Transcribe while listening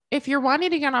if you're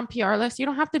wanting to get on PR lists, you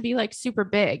don't have to be like super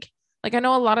big. Like I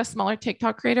know a lot of smaller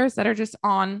TikTok creators that are just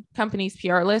on companies'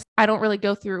 PR list. I don't really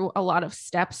go through a lot of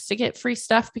steps to get free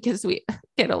stuff because we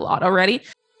get a lot already.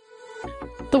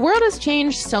 The world has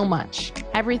changed so much.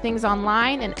 Everything's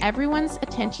online and everyone's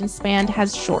attention span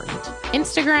has shortened.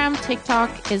 Instagram,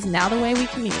 TikTok is now the way we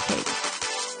communicate.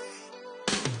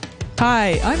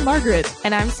 Hi, I'm Margaret.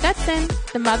 And I'm Stetson,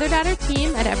 the mother-daughter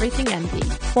team at Everything Envy.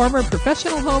 Former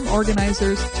professional home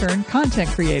organizers turned content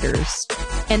creators.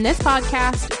 In this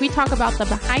podcast, we talk about the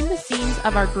behind the scenes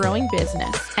of our growing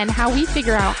business and how we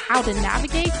figure out how to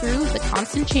navigate through the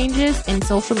constant changes in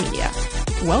social media.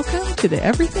 Welcome to the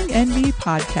Everything Envy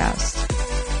podcast.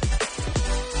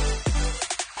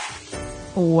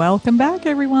 Welcome back,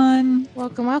 everyone.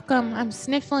 Welcome, welcome. I'm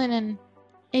sniffling and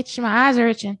itching. My eyes are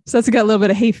itching. So that's got a little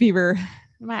bit of hay fever.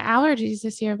 My allergies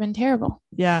this year have been terrible.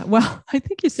 Yeah, well, I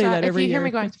think you say that every year. If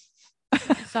you hear me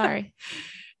going, sorry.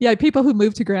 Yeah, people who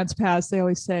move to Grants Pass, they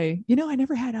always say, I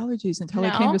never had allergies until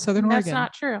I came to Southern Oregon. That's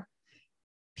not true.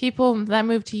 People that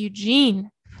moved to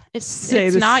Eugene,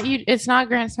 it's not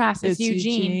Grants Pass, it's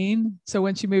Eugene. So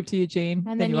once you move to Eugene,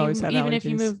 and then you always have allergies. Even if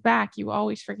you move back, you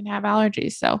always freaking have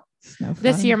allergies. So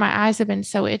this year my eyes have been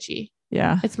so itchy.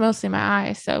 Yeah. It's mostly my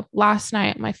eyes. So last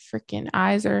night my freaking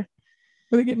eyes were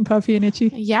they getting puffy and itchy?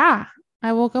 Yeah.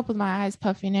 I woke up with my eyes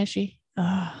puffy and itchy.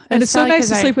 And it's so nice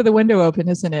to sleep with the window open,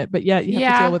 isn't it? But yet you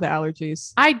have to deal with the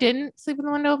allergies. I didn't sleep with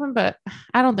the window open, but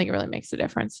I don't think it really makes a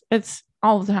difference. It's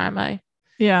all the time.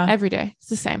 Every day. It's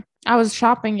the same. I was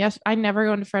shopping. Yes. I never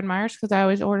go into Fred Meyer's because I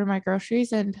always order my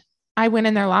groceries. And I went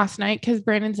in there last night because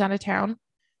Brandon's out of town.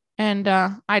 And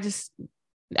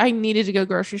I needed to go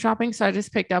grocery shopping. So I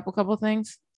just picked up a couple of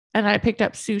things. And I picked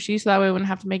up sushi so that way I wouldn't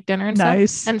have to make dinner and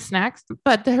stuff and snacks.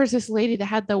 But there was this lady that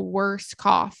had the worst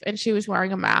cough and she was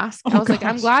wearing a mask. I was like,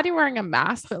 I'm glad you're wearing a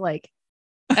mask, but I'm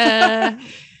not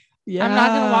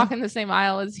going to walk in the same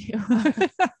aisle as you.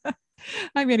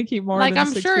 I'm going to keep more.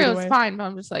 I'm sure it was fine, but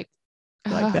I'm just like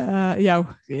that.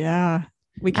 Yeah.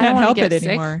 We can't help it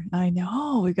anymore. Sick. I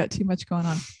know we've got too much going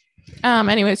on.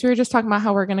 Anyways, we were just talking about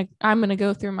how I'm going to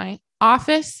go through my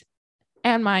office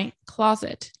and my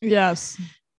closet. Yes.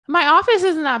 My office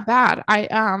isn't that bad.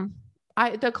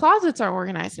 The closets are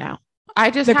organized now. I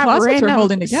just have closets are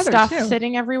holding together stuff too.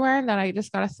 Sitting everywhere that I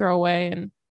just got to throw away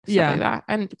and stuff like that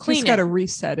and clean. Just got to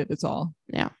reset it. It's all.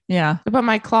 Yeah. But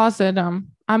my closet,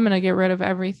 I'm gonna get rid of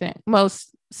everything, most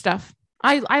stuff.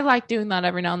 I like doing that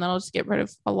every now and then. I'll just get rid of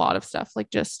a lot of stuff. I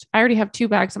already have 2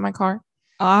 bags in my car.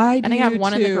 I have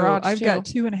one in the garage. I've got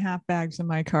 2.5 bags in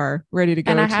my car ready to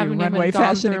go. And I to haven't Runway even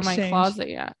gone Fashion through Exchange. my closet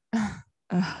yet.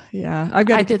 Yeah,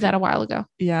 I did that a while ago.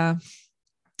 Yeah,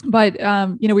 but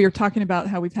we were talking about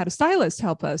how we've had a stylist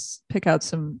help us pick out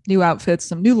some new outfits,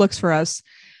 some new looks for us.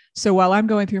 So while I'm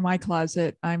going through my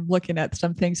closet, I'm looking at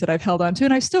some things that I've held on to,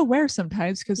 and I still wear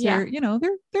sometimes because they're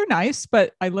nice.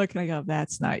 But I look and I go,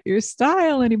 that's not your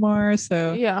style anymore.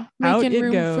 So making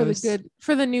room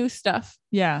for the new stuff.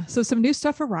 Yeah. So some new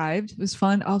stuff arrived. It was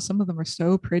fun. Oh, some of them are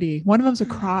so pretty. One of them's a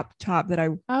crop top that I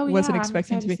wasn't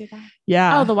expecting to be.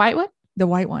 Yeah. Oh, the white one? The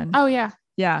white one. Oh, yeah.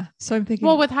 Yeah. So I'm thinking,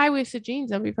 well, with high-waisted jeans,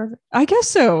 that'd be perfect. I guess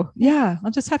so. Yeah.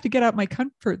 I'll just have to get out my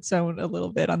comfort zone a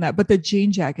little bit on that. But the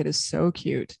jean jacket is so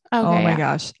cute. Okay, oh my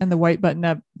gosh. And the white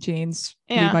button-up jeans,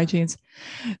 Levi jeans,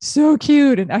 so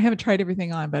cute. And I haven't tried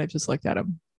everything on, but I just looked at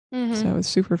them. Mm-hmm. So it's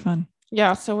super fun.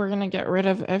 Yeah. So we're going to get rid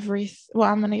of I'm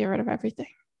going to get rid of everything.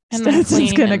 And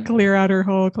Stetson's going to clear out her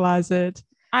whole closet.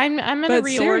 I'm going to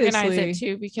reorganize it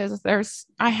too, because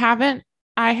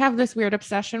I have this weird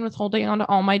obsession with holding on to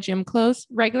all my gym clothes.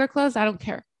 Regular clothes, I don't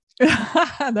care.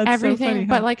 That's everything, so funny,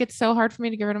 but it's so hard for me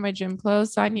to get rid of my gym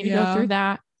clothes, so I need to go through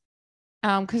that.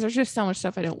 Because there's just so much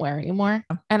stuff I don't wear anymore,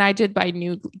 and I did buy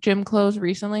new gym clothes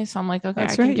recently, so I'm like, okay,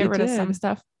 I can get rid of some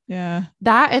stuff. Yeah,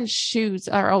 that and shoes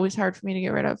are always hard for me to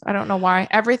get rid of. I don't know why.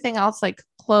 Everything else, like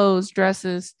clothes,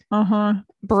 dresses,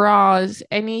 bras,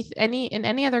 any in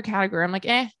any other category, I'm like,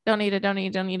 don't need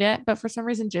it. But for some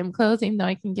reason, gym clothes, even though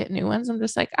I can get new ones, I'm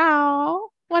just like, oh,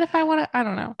 what if I want to? I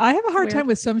don't know. I have a hard time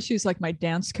with some shoes, like my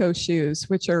Dansko shoes,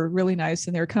 which are really nice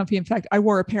and they're comfy. In fact, I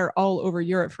wore a pair all over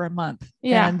Europe for a month.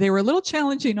 Yeah, and they were a little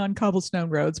challenging on cobblestone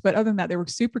roads, but other than that, they were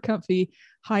super comfy,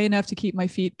 high enough to keep my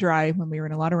feet dry when we were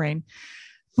in a lot of rain.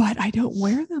 But I don't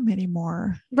wear them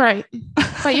anymore. Right.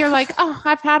 But you're like, oh,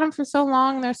 I've had them for so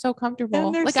long. They're so comfortable.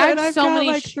 And I've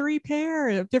got 3 pair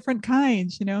of different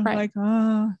kinds, Right.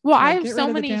 Well, I have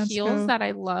so many heels that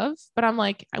I love, but I'm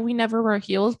like, we never wear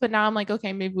heels. But now I'm like,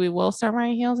 okay, maybe we will start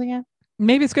wearing heels again.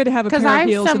 Maybe it's good to have a pair of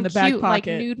heels in the back pocket. Like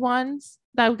nude ones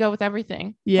that would go with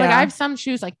everything. Yeah. I have some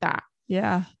shoes like that.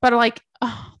 Yeah. But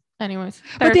anyways.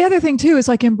 But the other thing too is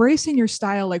like embracing your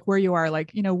style, like where you are.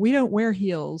 Like, you know, we don't wear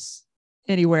heels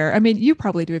anywhere. I mean, you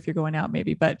probably do if you're going out,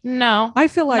 maybe, but no, I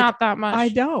feel like not that much. I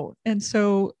don't. And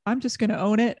so I'm just going to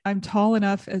own it. I'm tall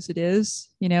enough as it is.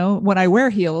 You know, when I wear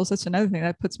heels, that's another thing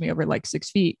that puts me over like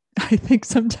 6 feet, I think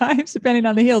sometimes, depending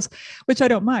on the heels, which I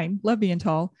don't mind. Love being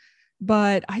tall,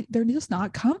 but they're just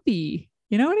not comfy.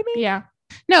 You know what I mean? Yeah.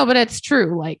 No, but it's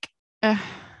true. Like,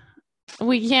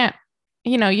 we can't,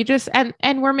 you know, you just,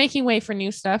 and we're making way for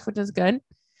new stuff, which is good.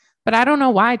 But I don't know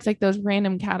why it's like those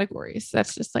random categories.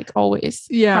 That's just like always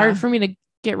hard for me to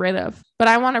get rid of. But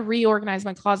I want to reorganize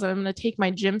my closet. I'm going to take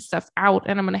my gym stuff out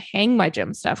and I'm going to hang my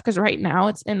gym stuff because right now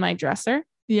it's in my dresser.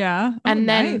 Yeah. And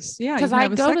then, nice. Yeah, because I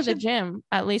go to the gym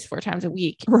at least 4 times a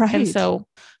week. Right. And so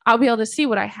I'll be able to see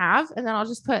what I have. And then I'll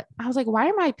just put, I was like, why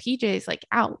are my PJs like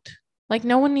out? Like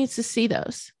no one needs to see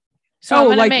those. So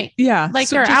I'm gonna make, like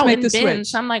so they're out in bins.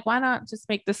 Switch. I'm like, why not just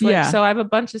make the switch? Yeah. So I have a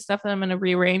bunch of stuff that I'm going to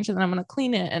rearrange and then I'm going to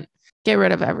clean it and get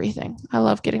rid of everything. I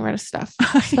love getting rid of stuff,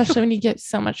 especially when you get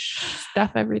so much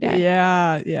stuff every day.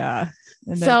 Yeah. Yeah.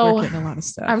 And so we're getting a lot of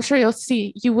stuff. I'm sure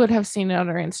you would have seen it on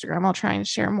our Instagram. I'll try and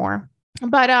share more,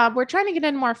 but we're trying to get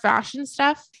in more fashion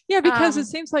stuff. Yeah. Because it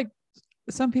seems like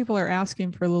some people are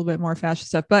asking for a little bit more fashion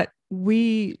stuff, but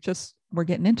we're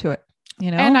getting into it. You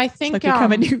know, and I think it's like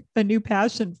become a new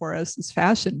passion for us is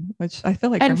fashion, which I feel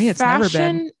like for me, it's never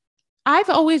been. I've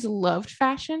always loved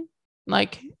fashion.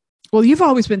 Like, well, you've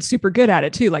always been super good at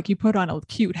it too. Like you put on a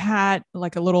cute hat,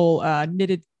 like a little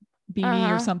knitted beanie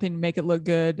or something to make it look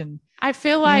good. And I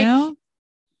feel like,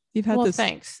 you've had this.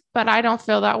 Thanks, but I don't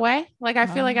feel that way. Like, I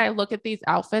feel like I look at these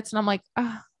outfits and I'm like,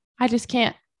 I just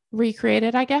can't recreate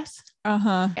it, I guess.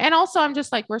 And also I'm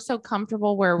just like, we're so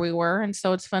comfortable where we were. And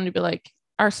so it's fun to be like,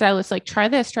 our stylist, like, try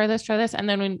this. And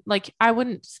then when, like, I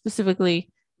wouldn't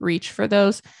specifically reach for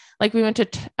those. Like we went to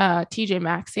TJ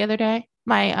Maxx the other day,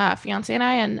 my fiance and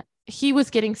I, and he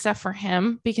was getting stuff for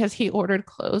him because he ordered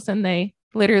clothes and they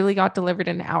literally got delivered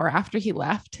an hour after he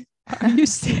left. Are you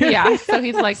serious? Yeah. So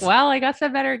he's like, well, I guess I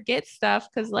better get stuff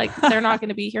because like they're not going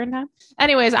to be here in time.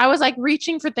 Anyways, I was like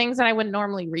reaching for things that I wouldn't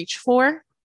normally reach for.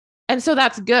 And so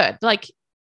that's good. Like,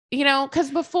 you know, because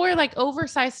before, like,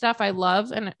 oversized stuff I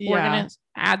love and we're going to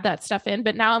add that stuff in.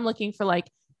 But now I'm looking for like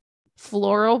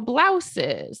floral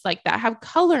blouses like that have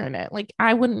color in it. Like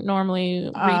I wouldn't normally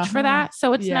reach for that.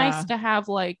 So it's nice to have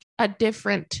like a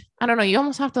different, I don't know, you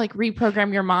almost have to like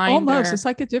reprogram your mind. Almost. It's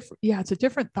like it's a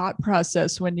different thought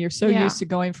process when you're so used to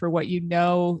going for what you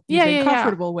know you've been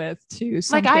comfortable with to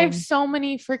something. Like I have so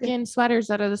many freaking sweaters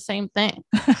that are the same thing,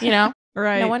 you know?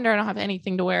 Right. No wonder I don't have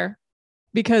anything to wear.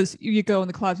 Because you go in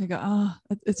the closet and you go,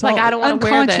 it's like, all I don't want to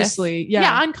wear this. Unconsciously.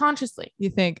 Yeah. Unconsciously. You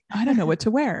think, I don't know what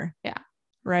to wear. Yeah.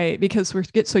 Right. Because we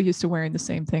get so used to wearing the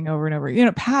same thing over and over, you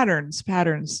know, patterns.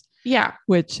 Yeah.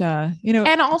 Which, you know.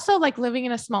 And also like living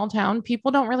in a small town,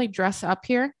 people don't really dress up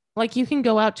here. Like you can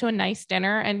go out to a nice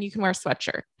dinner and you can wear a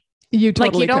sweatshirt. You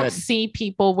totally don't see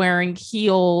people wearing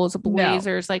heels,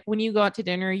 blazers. No. Like when you go out to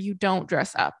dinner, you don't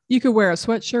dress up. You could wear a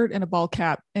sweatshirt and a ball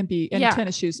cap and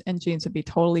tennis shoes and jeans and be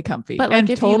totally comfy, but like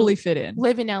and totally fit in.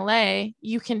 Live in LA,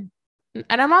 you can,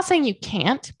 and I'm not saying you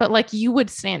can't, but like you would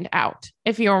stand out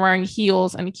if you were wearing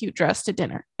heels and a cute dress to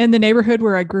dinner. In the neighborhood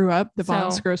where I grew up, the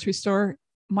Vaughn's grocery store,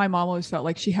 my mom always felt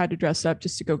like she had to dress up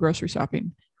just to go grocery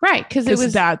shopping. Right.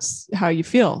 Because that's how you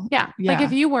feel. Yeah. Like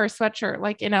if you wear a sweatshirt,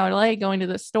 like in LA going to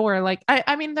the store, like,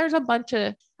 I mean, there's a bunch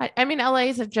of, I mean, LA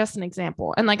is just an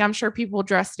example. And like, I'm sure people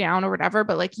dress down or whatever,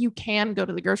 but like you can go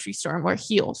to the grocery store and wear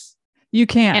heels. You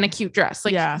can. And a cute dress.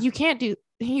 Like you can do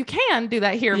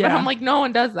that here, but I'm like, no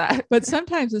one does that. But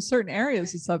sometimes in certain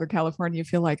areas in Southern California, you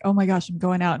feel like, oh my gosh, I'm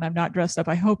going out and I'm not dressed up.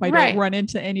 I hope I don't run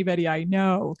into anybody I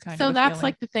know. So that's feeling.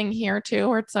 Like the thing here too,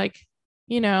 where it's like,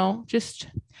 you know, just.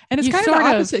 And it's kind of the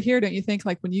opposite here, don't you think?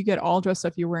 Like when you get all dressed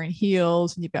up, you're wearing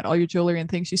heels and you've got all your jewelry and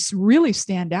things, you really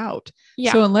stand out.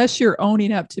 Yeah. So unless you're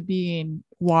owning up to being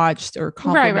watched or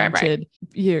complimented,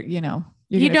 you don't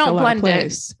blend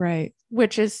in. Right.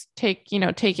 Which is take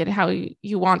it how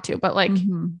you want to. But like,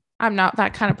 I'm not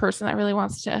that kind of person that really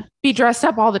wants to be dressed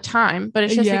up all the time, but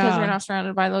it's just because we're not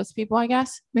surrounded by those people, I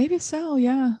guess. Maybe so.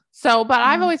 Yeah. So, but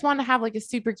I've always wanted to have like a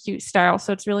super cute style.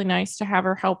 So it's really nice to have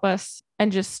her help us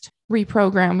and just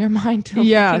reprogram your mind to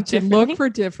look for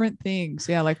different things.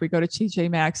 Yeah. Like we go to TJ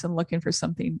Maxx and looking for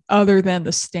something other than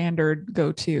the standard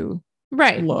go-to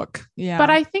look. Yeah. But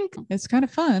I think it's kind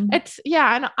of fun.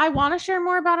 And I want to share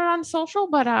more about it on social,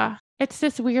 but it's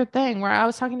this weird thing where I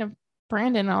was talking to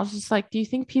Brandon, I was just like, do you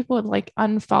think people would like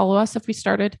unfollow us if we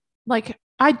started? Like,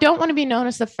 I don't want to be known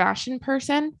as a fashion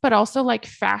person, but also like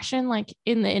fashion, like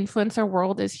in the influencer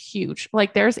world is huge.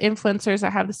 Like there's influencers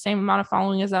that have the same amount of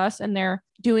following as us and they're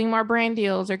doing more brand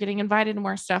deals or getting invited to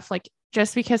more stuff. Like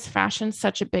just because fashion's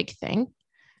such a big thing.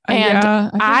 And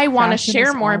I want to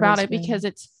share more about it because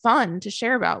it's fun to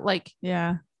share about. Like,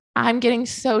 I'm getting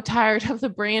so tired of the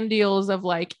brand deals of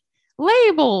like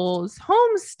labels,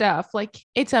 home stuff. Like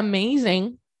it's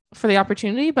amazing for the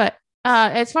opportunity, but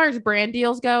as far as brand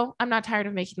deals go, I'm not tired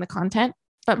of making the content,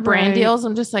 but brand deals,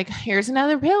 I'm just like, here's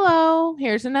another pillow.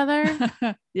 Here's another.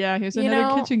 Here's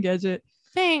another kitchen gadget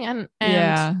thing. And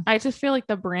I just feel like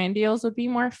the brand deals would be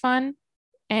more fun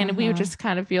and we would just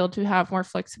kind of be able to have more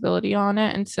flexibility on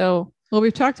it. And so, well,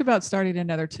 we've talked about starting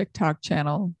another TikTok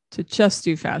channel to just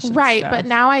do fashion. Right. Stuff. But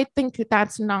now I think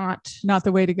that's not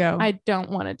the way to go. I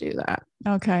don't want to do that.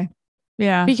 Okay.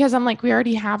 Yeah. Because I'm like, we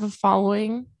already have a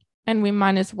following. And we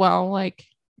might as well like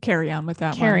carry on with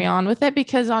it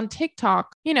because on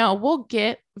TikTok, we'll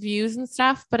get views and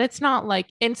stuff, but it's not like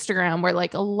Instagram where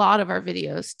like a lot of our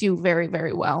videos do very,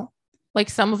 very well.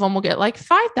 Like some of them will get like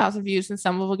 5,000 views and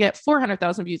some of them will get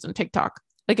 400,000 views on TikTok.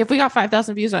 Like if we got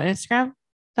 5,000 views on Instagram,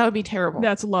 that would be terrible.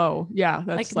 That's low. Yeah.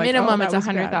 That's like minimum it's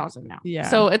 100,000 now. Yeah.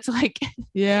 So it's like,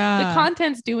 the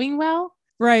content's doing well.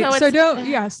 Right.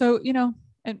 So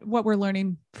and what we're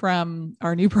learning from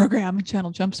our new program,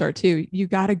 Channel Jumpstart too, you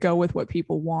got to go with what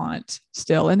people want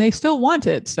still, and they still want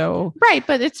it. So, right.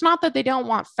 But it's not that they don't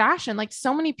want fashion. Like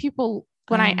so many people,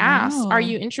 when I asked, are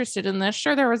you interested in this?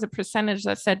 Sure. There was a percentage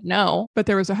that said no, but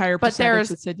there was a higher percentage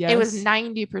that said yes. It was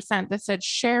 90% that said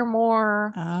share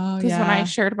more. Oh, because when I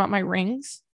shared about my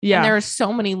rings, and there were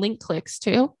so many link clicks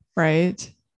too.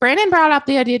 Right. Brandon brought up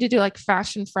the idea to do like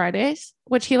Fashion Fridays,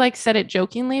 which he like said it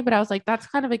jokingly, but I was like, that's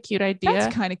kind of a cute idea.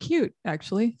 That's kind of cute,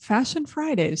 actually. Fashion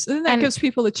Fridays. And that gives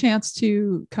people a chance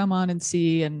to come on and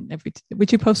see. And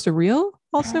would you post a reel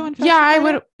also on Fashion Friday? I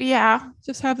would. Yeah.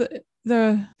 Just have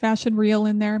the fashion reel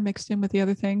in there mixed in with the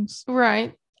other things.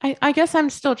 Right. I guess I'm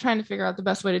still trying to figure out the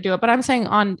best way to do it, but I'm saying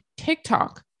on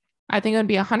TikTok, I think it would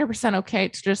be 100% okay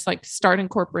to just like start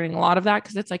incorporating a lot of that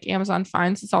because it's like Amazon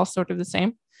Finds. It's all sort of the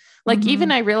same. Like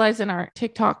even I realized in our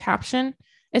TikTok caption,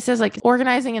 it says like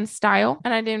organizing in style.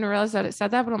 And I didn't even realize that it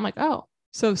said that, but I'm like, oh.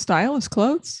 So style is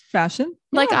clothes, fashion.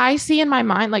 Like I see in my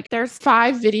mind, like there's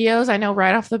 5 videos I know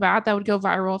right off the bat that would go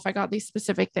viral if I got these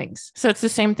specific things. So it's the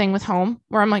same thing with home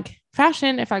where I'm like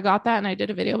fashion. If I got that and I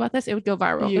did a video about this, it would go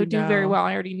viral. It would do very well.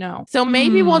 I already know. So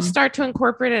maybe we'll start to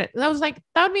incorporate it. That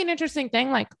would be an interesting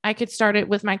thing. Like I could start it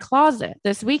with my closet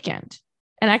this weekend.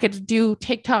 And I could do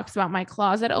TikToks about my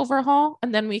closet overhaul.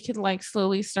 And then we could like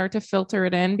slowly start to filter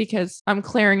it in because I'm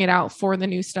clearing it out for the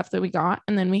new stuff that we got.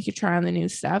 And then we could try on the new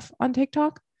stuff on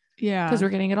TikTok. Yeah. Because we're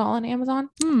getting it all on Amazon.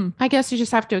 I guess you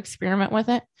just have to experiment with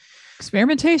it.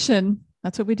 Experimentation.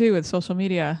 That's what we do with social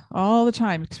media all the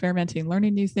time, experimenting,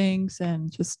 learning new things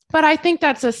and just. But I think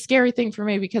that's a scary thing for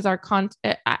me because our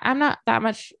content, I'm not that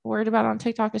much worried about on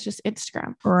TikTok. It's just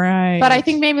Instagram. Right. But I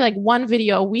think maybe like one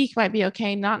video a week might be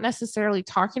okay. Not necessarily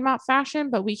talking about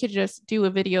fashion, but we could just do a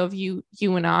video of you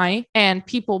and I, and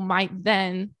people might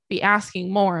then be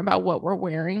asking more about what we're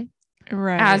wearing.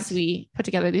 Right. As we put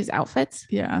together these outfits.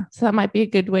 Yeah. So that might be a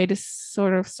good way to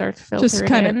sort of start to filter just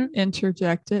kind of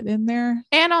interject it in there.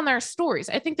 And on their stories.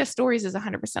 I think the stories is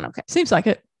 100% okay. Seems like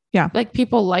it. Yeah. Like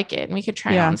people like it and we could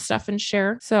try on stuff and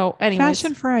share. So anyways.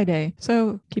 Fashion Friday.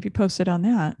 So keep you posted on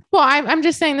that. Well, I'm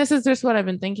just saying this is just what I've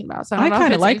been thinking about. So I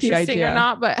kind of like the idea or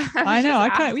not, but I know. I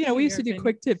kind of, we used to do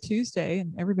Quick Tip Tuesday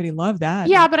and everybody loved that.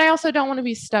 Yeah. But I also don't want to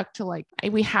be stuck to like,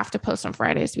 we have to post on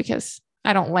Fridays because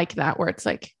I don't like that where it's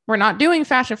like, we're not doing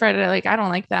Fashion Friday. Like, I don't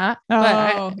like that.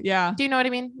 Yeah. Do you know what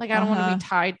I mean? Like, I don't want to be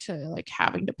tied to like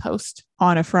having to post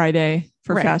on a Friday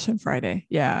for Fashion Friday.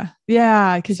 Yeah.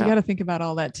 Yeah. Cause you got to think about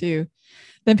all that too.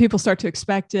 Then people start to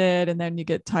expect it and then you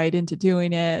get tied into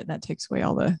doing it. And that takes away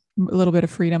all a little bit of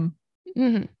freedom.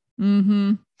 Anyways,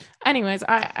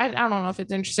 I don't know if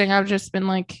it's interesting. I've just been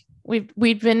like,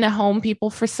 we've been the home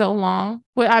people for so long.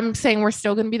 I'm saying we're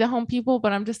still going to be the home people,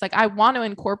 but I'm just like, I want to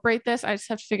incorporate this. I just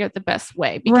have to figure out the best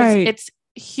way because it's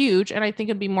huge. And I think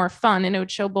it'd be more fun and it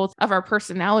would show both of our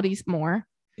personalities more.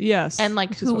 Yes. And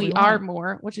like who we are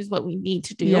more, which is what we need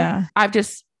to do. Yeah.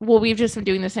 We've just been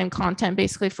doing the same content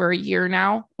basically for a year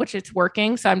now, which it's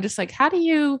working. So I'm just like, how do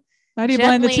you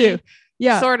blend the two?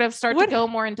 sort of start to go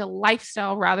more into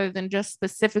lifestyle rather than just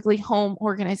specifically home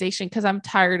organization. Cause I'm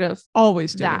tired of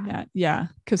always doing that. Yeah.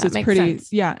 Cause it's pretty,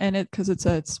 sense. Yeah. And cause it's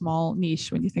a small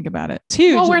niche when you think about it. It's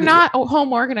huge. Well, we're not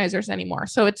home organizers anymore.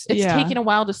 So it's taken a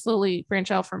while to slowly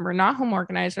branch out from we're not home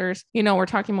organizers. You know, we're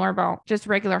talking more about just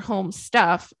regular home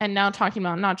stuff and now talking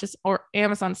about not just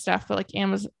Amazon stuff, but like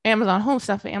Amazon home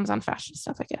stuff, and Amazon fashion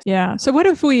stuff, I guess. Yeah. So what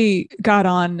if we got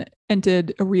on and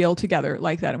did a reel together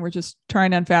like that, and we're just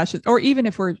trying on fashion, or even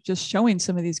if we're just showing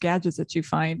some of these gadgets that you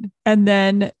find, and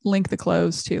then link the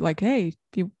clothes to like, hey,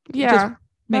 just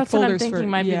make that's folders what I'm thinking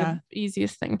might be the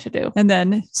easiest thing to do. And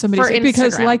then somebody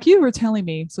because like you were telling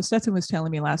me, so Stetson was telling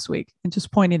me last week and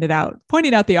just pointing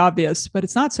out the obvious, but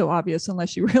it's not so obvious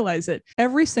unless you realize it.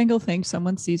 Every single thing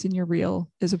someone sees in your reel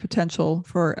is a potential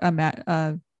for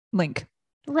a link.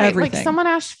 Right. Everything. Like someone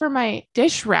asked for my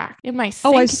dish rack in my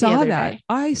sink. Oh, I saw that.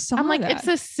 I'm like, it's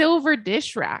a silver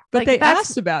dish rack. But like, they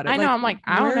asked about it. I know. I'm like,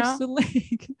 I don't know. The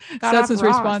link? That's his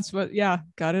response. But yeah,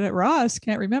 got it at Ross.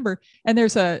 Can't remember. And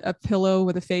there's a pillow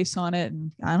with a face on it.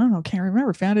 And I don't know. Can't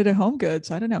remember. Found it at Home Goods.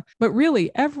 I don't know. But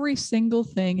really, every single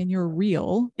thing in your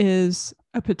reel is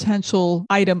a potential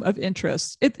item of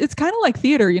interest. It's kind of like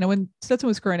theater. You know, when Stetson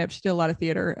was growing up, she did a lot of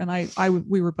theater, and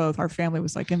we were both, our family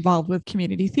was like involved with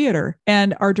community theater,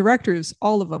 and our directors,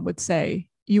 all of them would say,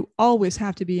 you always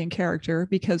have to be in character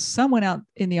because someone out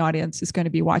in the audience is going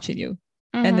to be watching you.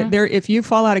 Mm-hmm. And if you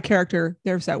fall out of character,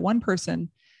 there's that one person,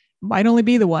 might only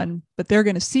be the one, but they're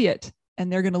going to see it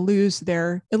and they're going to lose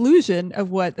their illusion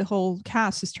of what the whole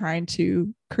cast is trying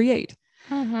to create.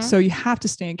 Mm-hmm. So you have to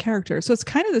stay in character. So it's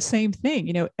kind of the same thing.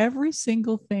 You know, every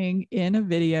single thing in a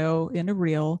video, in a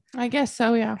reel, I guess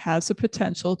so, yeah, has the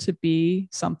potential to be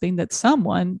something that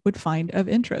someone would find of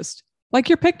interest. Like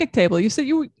your picnic table. You said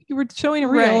you were showing a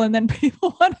reel, right, and then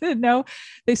people wanted to know.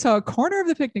 They saw a corner of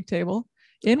the picnic table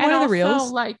in one of the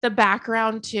reels. Like the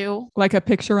background too. Like a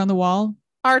picture on the wall.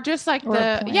 Or just like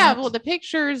the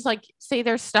pictures, like say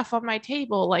there's stuff on my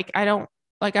table. Like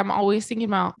I'm always thinking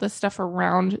about the stuff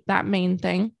around that main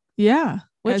thing. Yeah.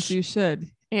 As you should.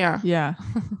 Yeah. Yeah.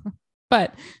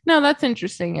 But no, that's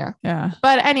interesting. Yeah. Yeah.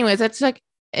 But anyways,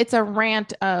 it's a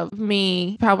rant of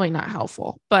me, probably not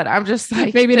helpful, but I'm just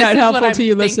like, maybe not helpful to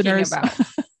you listeners.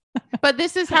 But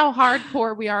this is how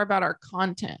hardcore we are about our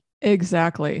content.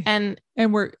 Exactly.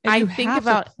 I think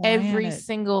about every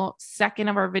single second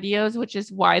of our videos, which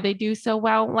is why they do so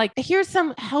well. Like, here's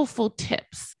some helpful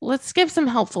tips. Let's give some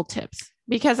helpful tips.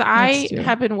 Because I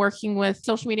have been working with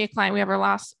social media client. We have our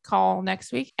last call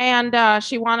next week. And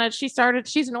she's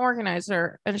an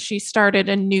organizer, and she started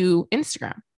a new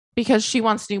Instagram because she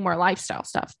wants to do more lifestyle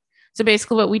stuff. So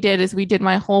basically what we did is we did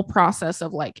my whole process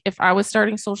of like, if I was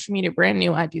starting social media brand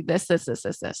new, I do this.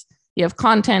 You have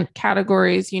content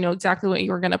categories, you know exactly what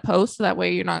you were going to post. So that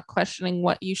way you're not questioning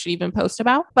what you should even post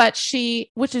about. But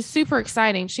which is super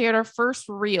exciting. She had her first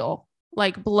reel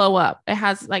like blow up. It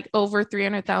has like over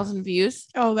 300,000 views.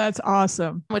 Oh, that's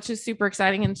awesome. Which is super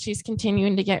exciting. And she's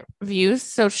continuing to get views.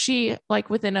 So she like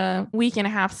within a week and a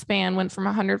half span went from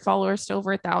 100 followers to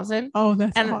over 1,000. Oh,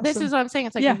 that's awesome. And this is what I'm saying.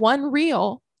 It's like one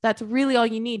reel. That's really all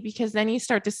you need, because then you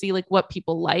start to see like what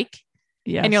people like.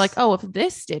 Yes. And you're like, oh, if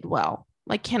this did well,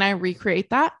 like, can I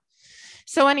recreate that?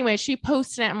 So anyway, she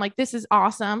posted it. I'm like, this is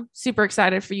awesome. Super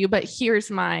excited for you. But here's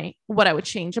what I would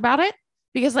change about it.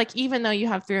 Because like, even though you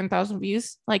have 300,000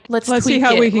 views, like let's see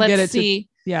how we can get it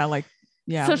to,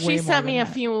 So she sent me a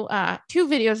few, 2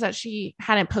 videos that she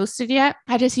hadn't posted yet.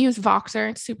 I just use Voxer.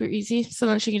 It's super easy. So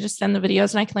then she can just send the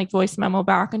videos and I can like voice memo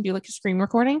back and do like a screen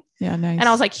recording. Yeah. Nice. And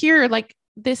I was like, here, like,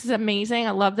 this is amazing.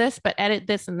 I love this, but edit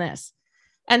this and this.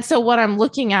 And so what I'm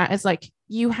looking at is like,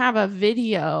 you have a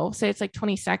video, say it's like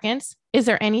 20 seconds. Is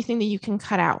there anything that you can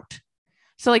cut out?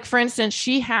 So like, for instance,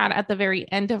 she had at the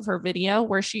very end of her video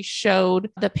where she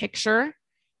showed the picture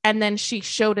and then she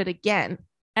showed it again.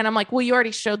 And I'm like, well, you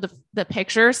already showed the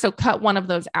picture. So cut one of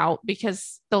those out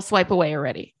because they'll swipe away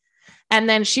already. And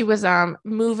then she was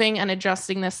moving and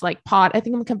adjusting this like pot. I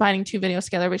think I'm combining 2 videos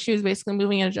together, but she was basically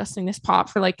moving and adjusting this pot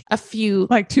for like a few,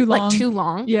 like too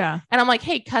long. Yeah. And I'm like,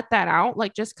 hey, cut that out.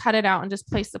 Like, just cut it out and just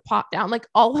place the pot down. Like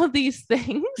all of these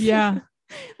things. Yeah.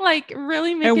 Like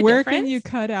really make a difference. Where can you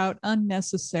cut out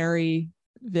unnecessary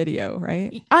video,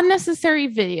 right? Unnecessary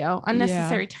video,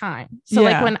 unnecessary time. So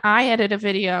like when I edit a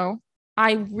video,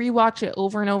 I rewatch it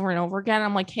over and over and over again.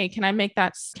 I'm like, hey, can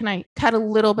I cut a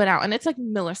little bit out? And it's like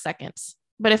milliseconds.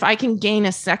 But if I can gain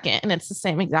a second and it's the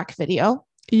same exact video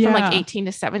from like 18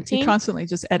 to 17, you're constantly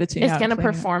just editing. It's going to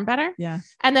perform better. Yeah.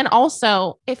 And then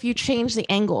also if you change the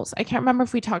angles, I can't remember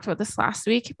if we talked about this last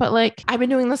week, but like I've been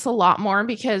doing this a lot more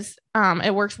because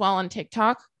it works well on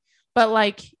TikTok. but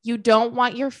like you don't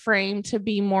want your frame to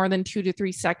be more than 2 to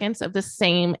 3 seconds of the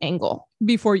same angle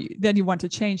before then you want to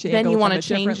change the then angle you want from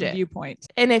to a change different it viewpoint.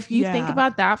 And if you think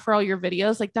about that for all your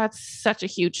videos, like that's such a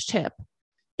huge tip.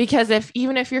 Because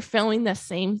even if you're filming the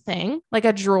same thing, like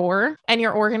a drawer, and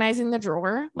you're organizing the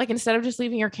drawer, like instead of just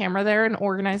leaving your camera there and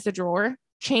organize the drawer,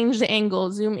 change the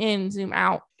angle, zoom in, zoom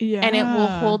out, and it will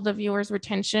hold the viewer's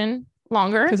retention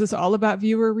longer. Because it's all about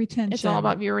viewer retention. It's all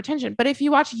about viewer retention. But if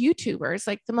you watch YouTubers,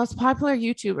 like the most popular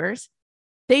YouTubers,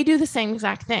 they do the same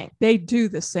exact thing. They do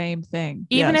the same thing.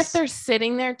 Even if they're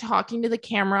sitting there talking to the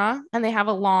camera and they have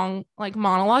a long like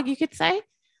monologue, you could say,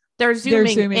 they're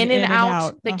zooming in and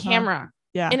out the camera.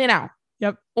 Yeah. In and out.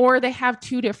 Yep. Or they have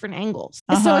 2 different angles.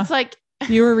 So it's like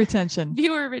viewer retention.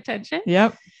 Viewer retention.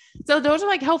 Yep. So those are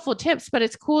like helpful tips, but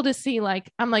it's cool to see, like,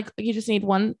 I'm like, you just need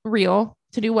one reel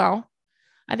to do well.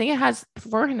 I think it has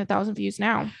 400,000 views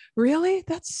now. Really?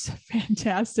 That's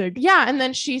fantastic. Yeah. And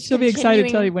then she'll be excited to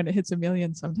tell you when it hits 1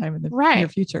 million sometime in the near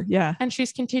future. Yeah. And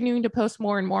she's continuing to post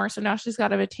more and more. So now she's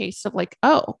got a taste of like,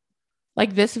 oh,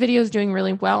 like this video is doing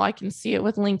really well. I can see it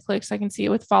with link clicks. I can see it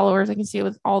with followers. I can see it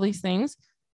with all these things.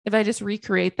 If I just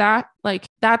recreate that, like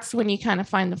that's when you kind of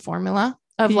find the formula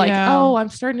of like, oh, I'm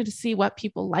starting to see what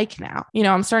people like now. You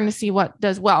know, I'm starting to see what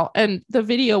does well. And the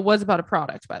video was about a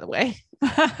product, by the way.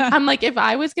 I'm like, if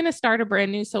I was going to start a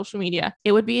brand new social media,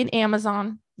 it would be an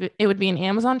Amazon. It would be an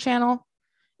Amazon channel.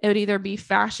 It would either be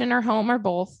fashion or home or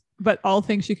both. But all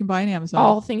things you can buy on Amazon.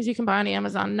 All things you can buy on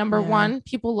Amazon. Number one,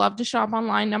 people love to shop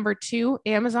online. Number two,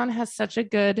 Amazon has such a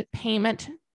good payment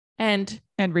and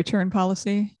return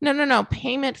policy. No.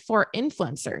 Payment for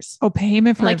influencers. Oh,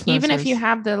 payment for like influencers. Even if you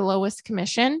have the lowest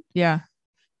commission. Yeah.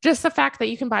 Just the fact that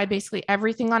you can buy basically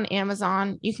everything on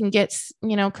Amazon, you can get,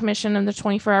 commission in the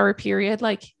 24-hour period.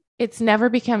 Like it's never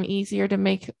become easier to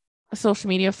make a social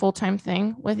media full-time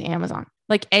thing with Amazon.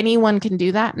 Like anyone can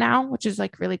do that now, which is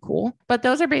like really cool. But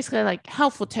those are basically like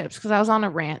helpful tips because I was on a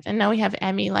rant and now we have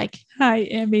Emmy like. Hi,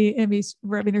 Emmy. Emmy's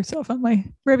rubbing her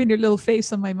little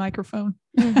face on my microphone.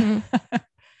 Mm-hmm.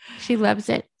 She loves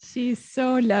it. She's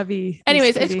so lovey.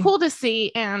 Anyways, it's cool to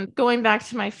see. And going back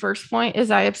to my first point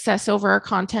is I obsess over our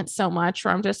content so much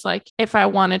where I'm just like, if I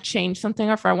want to change something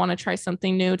or if I want to try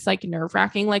something new, it's like nerve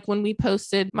wracking. Like when we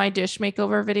posted my dish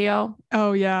makeover video.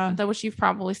 Oh yeah. That which you've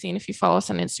probably seen if you follow us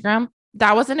on Instagram.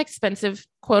 That was an expensive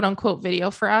quote unquote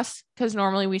video for us because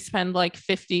normally we spend like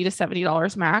 $50 to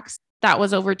 $70 max. That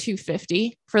was over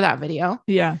 $250 for that video.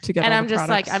 Yeah. To get and I'm just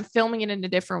products. Like, I'm filming it in a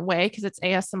different way because it's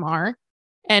ASMR.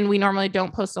 And we normally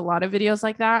don't post a lot of videos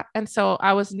like that. And so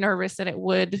I was nervous that it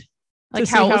would like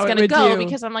how it was going to go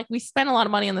because I'm like, we spent a lot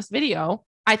of money on this video.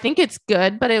 I think it's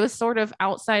good, but it was sort of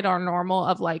outside our normal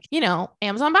of like,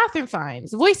 Amazon bathroom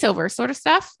finds, voiceover sort of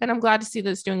stuff. And I'm glad to see that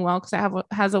it's doing well because it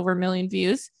has over 1 million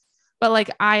views. But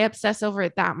like, I obsess over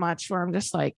it that much where I'm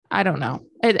just like, I don't know.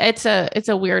 It's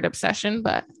a weird obsession,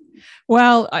 but.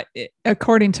 Well,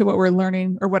 according to what we're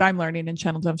learning or what I'm learning in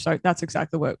Channel Jumpstart, that's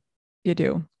exactly what you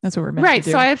do. That's what we're meant to do. Right.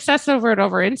 So I obsess over it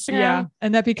over Instagram. Yeah.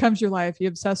 And that becomes your life. You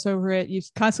obsess over it. You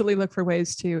constantly look for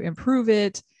ways to improve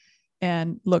it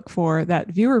and look for that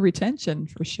viewer retention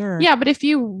for sure. Yeah. But if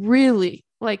you really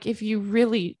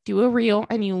do a reel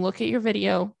and you look at your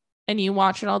video and you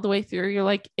watch it all the way through, you're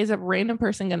like, is a random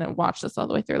person going to watch this all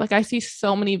the way through? Like I see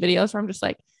so many videos where I'm just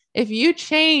like, if you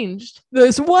changed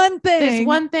this one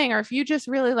thing, or if you just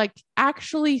really like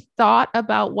actually thought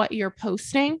about what you're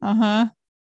posting,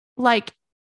 like,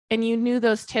 and you knew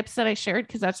those tips that I shared,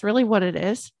 because that's really what it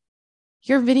is,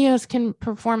 your videos can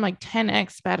perform like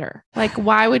 10x better. Like,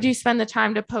 why would you spend the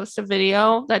time to post a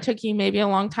video that took you maybe a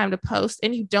long time to post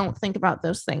and you don't think about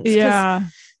those things? Yeah.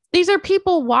 These are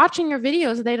people watching your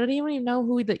videos. They don't even know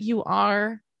who that you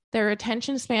are. Their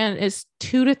attention span is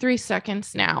 2 to 3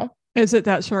 seconds now. Is it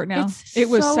that short now? It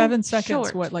was so 7 seconds.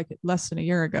 short. What, like less than a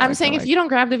year ago? I'm saying if you don't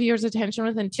grab the viewer's attention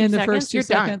within 2 seconds, first 2 you're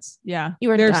seconds, done.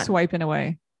 Yeah, They're done. Swiping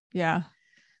away. Yeah,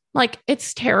 like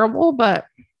it's terrible. But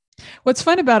what's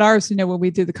fun about ours, when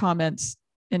we do the comments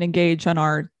and engage on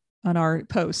our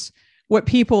posts, what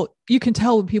people, you can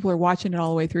tell when people are watching it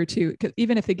all the way through too. Because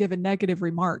even if they give a negative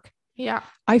remark, yeah,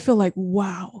 I feel like,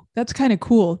 wow, that's kind of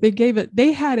cool.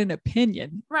 They had an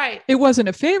opinion. Right. It wasn't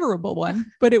a favorable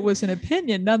one, but it was an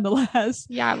opinion nonetheless.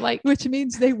 Yeah. Like, which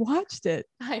means they watched it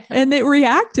and they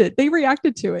reacted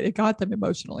to it. It got them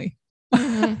emotionally.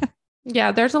 Mm-hmm.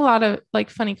 Yeah. There's a lot of like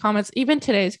funny comments, even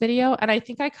today's video. And I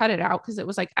think I cut it out because it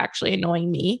was like actually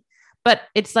annoying me, but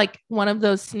it's like one of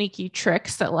those sneaky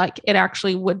tricks that like it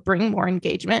actually would bring more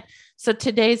engagement. So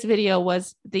today's video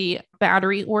was the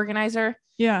battery organizer.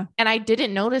 Yeah. And I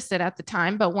didn't notice it at the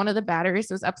time, but one of the batteries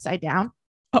was upside down.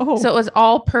 Oh. So it was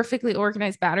all perfectly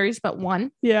organized batteries, but one.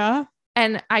 Yeah.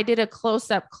 And I did a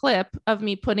close-up clip of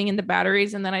me putting in the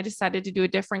batteries, and then I decided to do a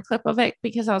different clip of it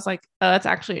because I was like, oh, that's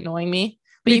actually annoying me.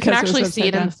 But you can actually see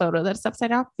it in the photo that it's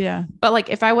upside down. Yeah. But like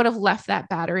if I would have left that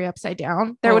battery upside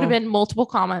down, there would have been multiple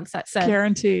comments that said,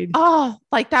 guaranteed. Oh,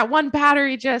 like that one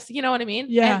battery just, you know what I mean?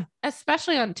 Yeah. And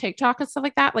especially on TikTok and stuff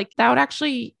like that. Like that would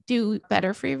actually do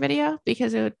better for your video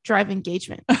because it would drive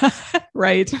engagement.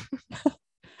 Right.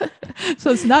 So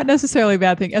it's not necessarily a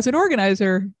bad thing. As an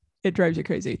organizer, it drives you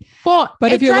crazy. Well,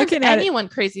 but if you're looking at anyone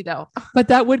crazy though, but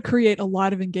that would create a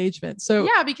lot of engagement. So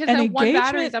yeah, because that one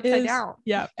battery is upside down.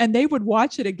 Yeah. And they would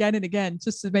watch it again and again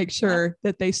just to make sure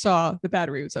that they saw the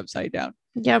battery was upside down.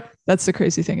 Yep. That's the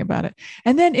crazy thing about it.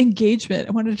 And then engagement.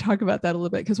 I wanted to talk about that a little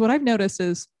bit because what I've noticed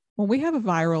is when we have a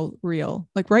viral reel,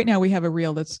 like right now we have a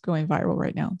reel that's going viral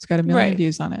right now. It's got 1 million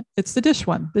views on it. It's the dish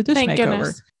one, the dish makeover.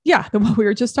 Goodness. Yeah. The one we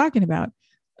were just talking about.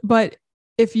 But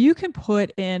if you can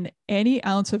put in any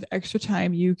ounce of extra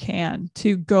time you can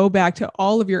to go back to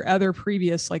all of your other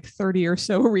previous like 30 or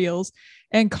so reels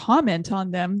and comment on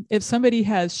them. If somebody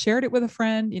has shared it with a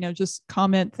friend, just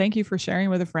comment, thank you for sharing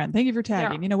with a friend. Thank you for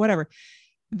tagging, whatever.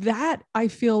 That I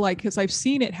feel like, because I've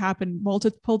seen it happen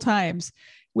multiple times.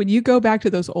 When you go back to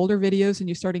those older videos and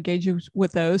you start engaging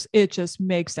with those, it just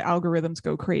makes the algorithms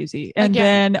go crazy. And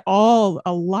then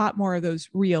a lot more of those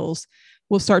reels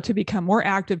will start to become more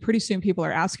active. Pretty soon people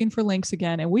are asking for links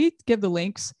again. And we give the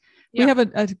links. We have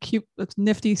a cute,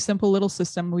 nifty, simple little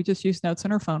system. We just use notes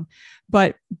on our phone,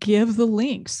 but give the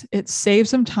links. It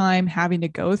saves them time having to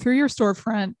go through your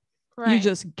storefront. Right. You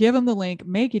just give them the link,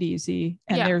 make it easy.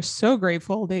 And they're so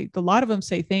grateful. A lot of them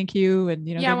say thank you. And,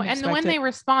 and when they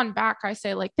respond back, I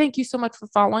say like, thank you so much for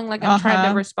following. Like I'm trying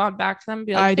to respond back to them.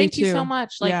 Be like, thank you so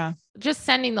much. Like just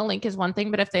sending the link is one thing,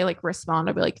 but if they like respond,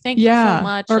 I'll be like, thank you so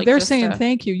much. Or like, they're saying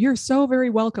thank you. You're so very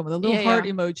welcome with a little heart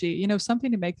emoji,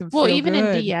 something to make them feel even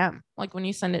good. In DM, like when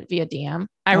you send it via DM,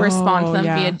 I respond to them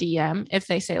via DM. If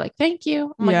they say like, thank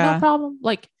you, I'm like, no problem.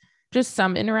 Like, just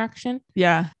some interaction.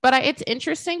 Yeah. But it's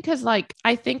interesting because like,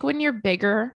 I think when you're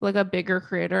bigger, like a bigger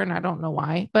creator, and I don't know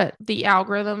why, but the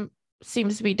algorithm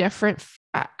seems to be different.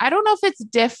 I don't know if it's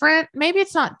different. Maybe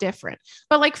it's not different,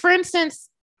 but like, for instance,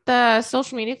 the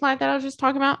social media client that I was just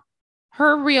talking about,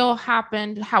 her reel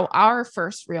happened how our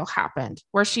first reel happened,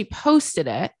 where she posted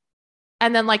it.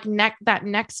 And then like that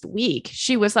next week,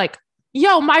 she was like,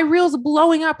 yo, my reel's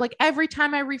blowing up. Like every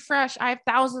time I refresh, I have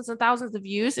thousands and thousands of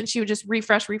views. And she would just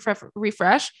refresh.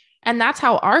 And that's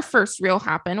how our first reel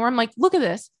happened, where I'm like, look at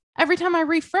this. Every time I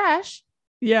refresh,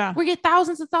 we get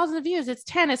thousands and thousands of views. It's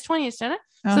 10, it's 20, it's 10.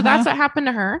 So that's what happened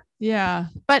to her. Yeah.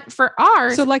 But for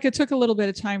ours. So like it took a little bit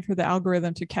of time for the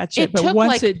algorithm to catch it. But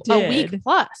once it did, a week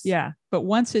plus. Yeah. But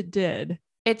once it did,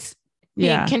 it's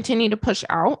continue to push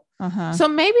out. So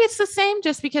maybe it's the same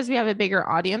just because we have a bigger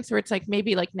audience, where it's like,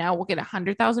 maybe like now we'll get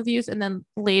 100,000 views and then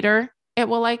later it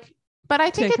will like, but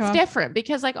I think it's different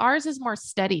because like ours is more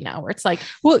steady now, where it's like,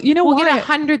 well, we'll get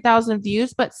 100,000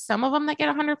 views, but some of them that get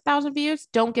 100,000 views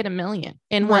don't get 1 million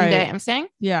in one day. I'm saying,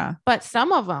 but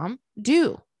some of them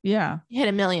do hit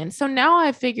 1 million. So now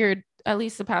I've figured at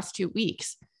least the past 2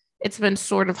 weeks, it's been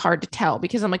sort of hard to tell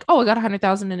because I'm like, oh, I got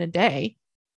 100,000 in a day.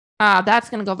 That's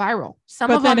going to go viral.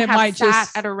 Some of them have sat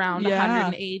at around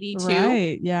 182.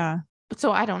 Right. Yeah.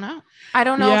 So I don't know. I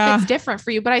don't know if it's different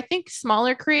for you, but I think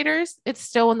smaller creators, it's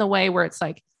still in the way where it's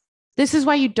like, this is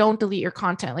why you don't delete your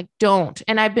content. Like don't.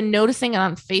 And I've been noticing it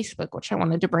on Facebook, which I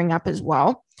wanted to bring up as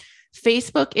well.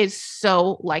 Facebook is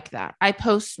so like that. I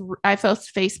post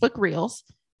Facebook reels.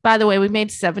 By the way, we made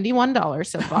 $71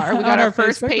 so far. We got our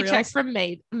first paycheck from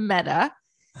Meta.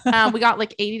 We got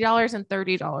like $80 and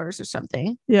 $30 or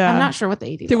something. Yeah. I'm not sure what the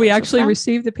 $80. Did we actually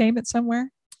receive the payment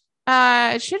somewhere?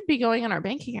 It should be going in our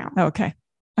bank account. Oh, okay.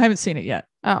 I haven't seen it yet.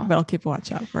 Oh, but I'll keep a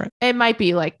watch out for it. It might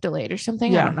be like delayed or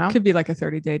something. Yeah. I don't know. Could be like a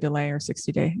 30-day delay or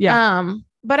 60-day. Yeah.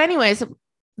 But anyways,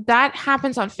 that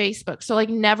happens on Facebook. So like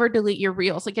never delete your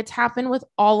reels. Like it's happened with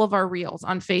all of our reels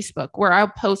on Facebook where I'll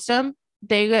post them.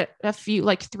 They get a few,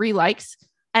 like 3 likes.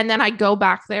 And then I go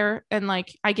back there and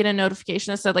like, I get a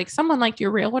notification that said like someone liked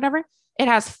your reel, whatever. It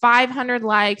has 500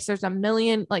 likes. There's 1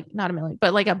 million, like not 1 million,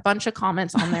 but like a bunch of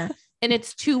comments on there. And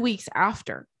it's 2 weeks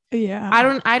after. Yeah.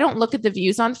 I don't look at the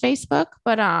views on Facebook,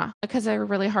 but because they're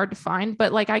really hard to find,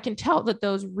 but like I can tell that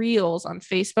those reels on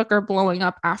Facebook are blowing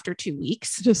up after 2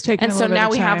 weeks. Just taking and so now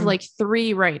we have like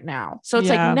 3 right now. So it's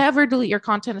like never delete your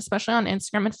content, especially on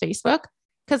Instagram and Facebook,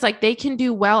 because like they can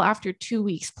do well after 2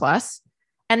 weeks plus,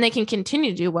 and they can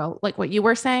continue to do well, like what you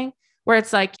were saying, where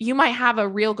it's like you might have a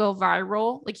reel go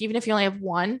viral, like even if you only have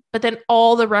 1, but then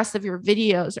all the rest of your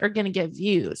videos are going to get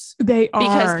views. They are.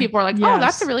 Because people are like, oh,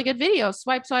 that's a really good video.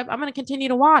 Swipe. I'm going to continue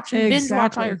to watch and binge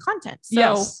watch all your content.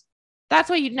 So that's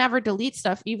why you'd never delete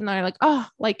stuff, even though you're like, oh,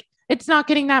 like it's not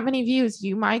getting that many views.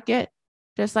 You might get,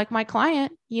 just like my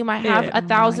client, you might have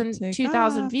 1,000,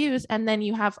 2,000 views, and then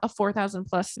you have a 4,000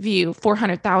 plus view,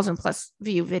 400,000 plus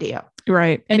view video.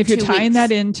 Right. And if you're tying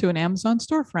that into an Amazon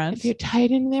storefront, if you're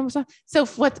tied into Amazon. So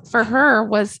what for her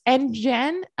was, and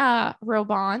Jen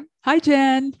Robon. Hi,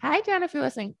 Jen. Hi, Jen. If you're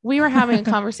listening, we were having a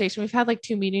conversation. We've had like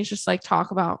 2 meetings, just like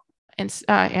talk about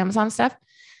Amazon stuff.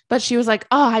 But she was like,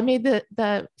 oh, I made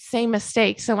the same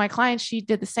mistake. So my client, she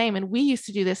did the same. And we used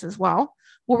to do this as well,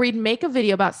 where we'd make a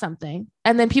video about something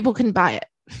and then people couldn't buy it.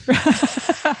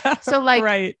 So like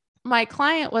right. My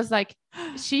client was like,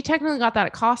 she technically got that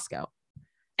at Costco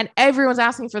and everyone's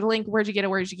asking for the link. Where'd you get it?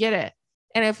 Where'd you get it?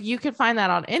 And if you could find that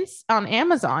on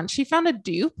Amazon, she found a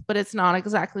dupe, but it's not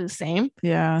exactly the same.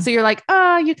 Yeah. So you're like,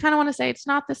 oh, you kind of want to say it's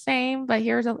not the same, but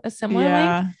here's a similar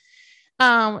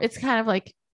link. It's kind of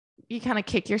like, you kind of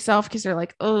kick yourself because you're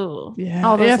like, oh, yeah.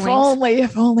 All those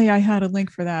if only I had a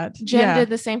link for that. Jen did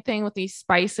the same thing with these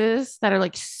spices that are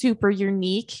like super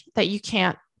unique that you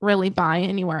can't really buy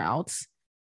anywhere else.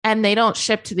 And they don't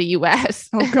ship to the US.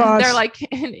 Oh gosh. They're like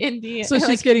in India. So she's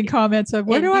like getting comments of,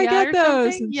 where do I get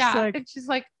those? And she's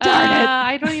like, darn it.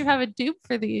 I don't even have a dupe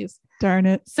for these. Darn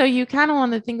it. So you kind of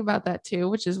want to think about that too,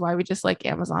 which is why we just like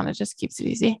Amazon. It just keeps it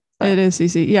easy. But it is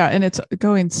easy. Yeah. And it's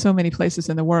going so many places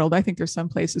in the world. I think there's some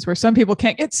places where some people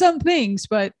can't get some things,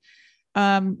 but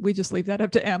we just leave that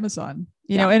up to Amazon,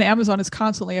 you know, and Amazon is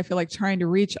constantly, I feel like, trying to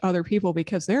reach other people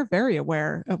because they're very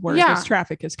aware of where this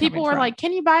traffic is coming from. People were like,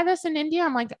 can you buy this in India?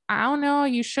 I'm like, I don't know.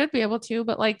 You should be able to,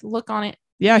 but like, look on it.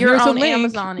 Yeah, here's a link.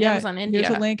 Amazon India.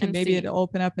 Here's a link, and maybe it'll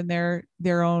open up in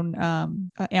their own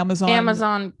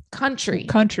Amazon country.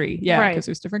 Yeah, because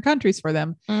there's different countries for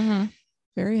them. Mm-hmm.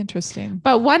 Very interesting.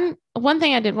 But one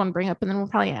thing I did want to bring up, and then we'll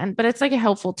probably end, but it's like a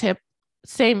helpful tip.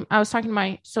 I was talking to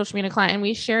my social media client, and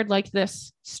we shared like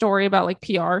this story about like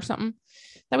PR or something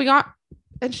that we got,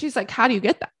 and she's like, "How do you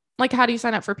get that? Like, how do you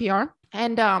sign up for PR?"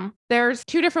 And there's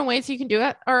 2 different ways you can do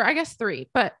it, or I guess 3.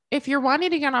 But if you're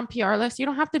wanting to get on PR lists, you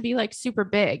don't have to be like super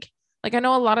big. Like I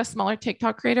know a lot of smaller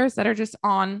TikTok creators that are just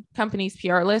on companies'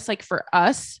 PR lists. Like for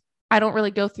us, I don't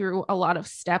really go through a lot of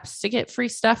steps to get free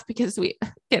stuff because we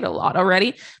get a lot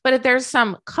already. But if there's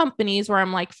some companies where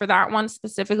I'm like, for that one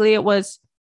specifically, it was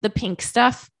the Pink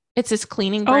Stuff. It's this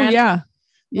cleaning brand. Oh yeah.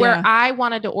 Where I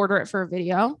wanted to order it for a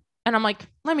video. And I'm like,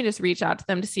 let me just reach out to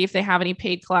them to see if they have any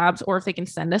paid collabs or if they can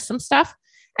send us some stuff.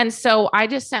 And so I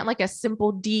just sent like a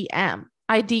simple DM.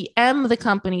 I DM the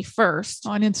company first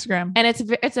on Instagram. And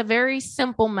it's a very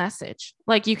simple message.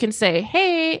 Like you can say,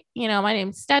 hey, you know, my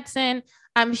name's Stetson.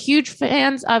 I'm huge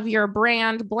fans of your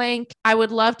brand blank. I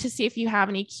would love to see if you have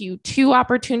any Q2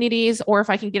 opportunities or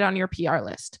if I can get on your PR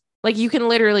list. Like you can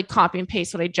literally copy and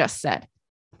paste what I just said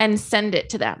and send it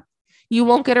to them. You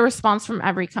won't get a response from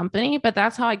every company, but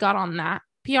that's how I got on that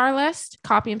PR list.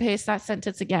 Copy and paste that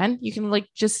sentence again. You can like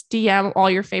just DM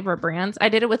all your favorite brands. I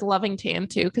did it with Loving Tan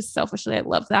too, because selfishly I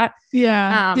love that.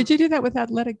 Yeah. Did you do that with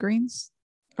Athletic Greens?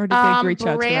 Or did they reach out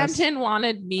to us? Brandon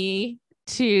wanted me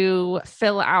to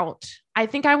fill out. I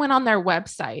think I went on their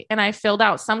website and I filled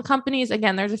out some companies.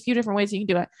 Again, there's a few different ways you can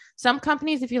do it. Some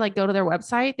companies, if you like go to their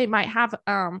website, they might have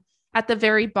at the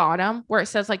very bottom where it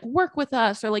says like work with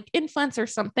us or like influence or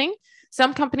something.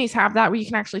 Some companies have that where you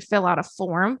can actually fill out a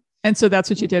form. And so that's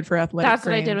what you did for Athletic Greens. That's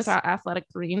what I did with Athletic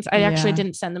Greens. I actually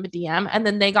didn't send them a DM. And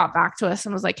then they got back to us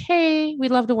and was like, hey,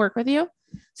 we'd love to work with you.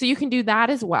 So you can do that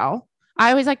as well.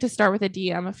 I always like to start with a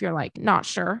DM if you're like not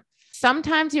sure.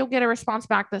 Sometimes you'll get a response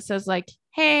back that says like,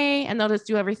 hey, and they'll just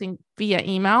do everything via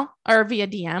email or via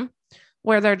DM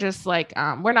where they're just like,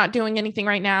 we're not doing anything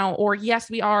right now. Or yes,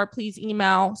 we are. Please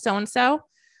email so-and-so.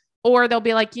 Or they'll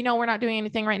be like, you know, we're not doing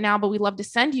anything right now, but we'd love to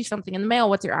send you something in the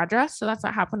mail. What's your address? So that's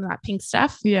what happened to that Pink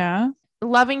Stuff. Yeah.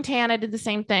 Loving Tana did the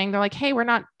same thing. They're like, hey, we're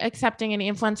not accepting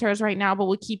any influencers right now, but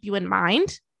we'll keep you in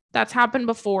mind. That's happened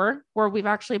before where we've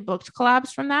actually booked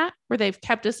collabs from that, where they've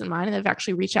kept us in mind and they've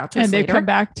actually reached out to us. And they've come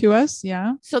back to us.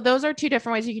 Yeah. So those are 2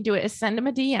 different ways you can do it is send them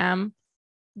a DM,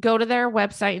 go to their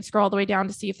website and scroll all the way down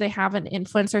to see if they have an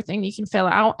influencer thing you can fill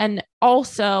out. And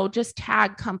also just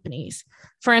tag companies.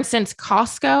 For instance,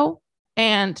 Costco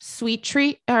and Sweet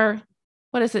Treat or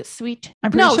what is it? Sweet?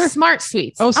 I'm pretty sure. Smart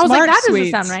Sweets. Oh, I was like, that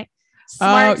Sweets. doesn't sound right.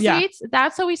 Smart Sweets.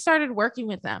 That's how we started working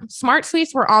with them. Smart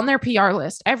Sweets were on their PR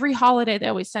list. Every holiday, they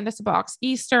always send us a box.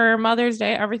 Easter, Mother's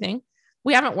Day, everything.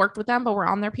 We haven't worked with them, but we're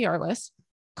on their PR list.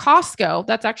 Costco,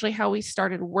 that's actually how we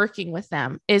started working with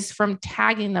them, is from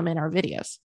tagging them in our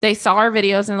videos. They saw our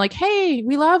videos and like, hey,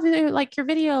 we love like your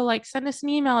video, like send us an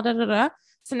email, da, da, da.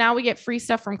 So now we get free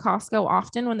stuff from Costco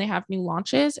often when they have new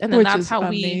launches. And then that's how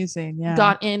we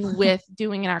got in with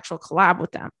doing an actual collab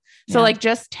with them. So like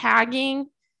just tagging,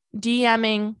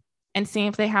 DMing, and seeing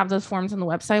if they have those forms on the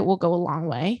website will go a long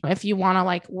way if you want to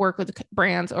like work with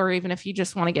brands, or even if you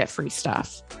just want to get free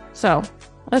stuff. So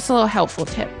that's a little helpful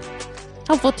tip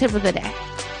of the day.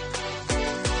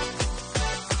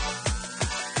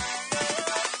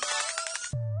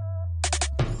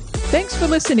 Thanks for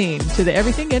listening to the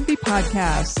Everything Envy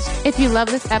podcast. If you love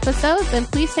this episode, then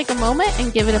please take a moment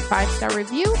and give it a 5-star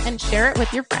review and share it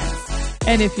with your friends.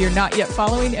 And if you're not yet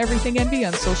following Everything Envy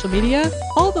on social media,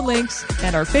 all the links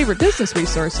and our favorite business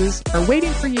resources are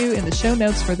waiting for you in the show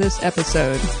notes for this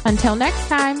episode. Until next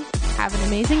time, have an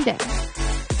amazing day.